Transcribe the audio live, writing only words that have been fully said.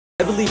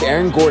I believe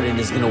Aaron Gordon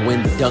is going to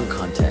win the dunk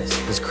contest.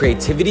 His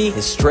creativity,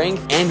 his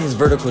strength, and his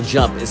vertical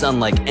jump is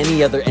unlike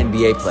any other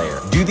NBA player.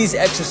 Do these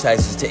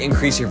exercises to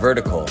increase your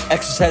vertical.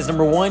 Exercise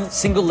number 1,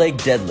 single leg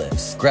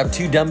deadlifts. Grab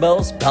 2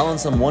 dumbbells,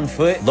 balance on one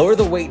foot, lower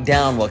the weight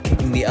down while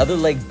kicking the other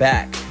leg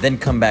back, then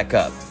come back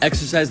up.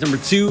 Exercise number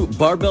 2,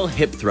 barbell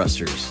hip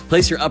thrusters.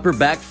 Place your upper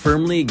back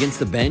firmly against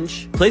the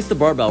bench. Place the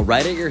barbell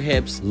right at your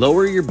hips,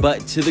 lower your butt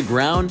to the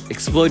ground,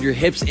 explode your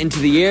hips into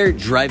the air,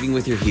 driving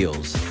with your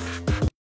heels.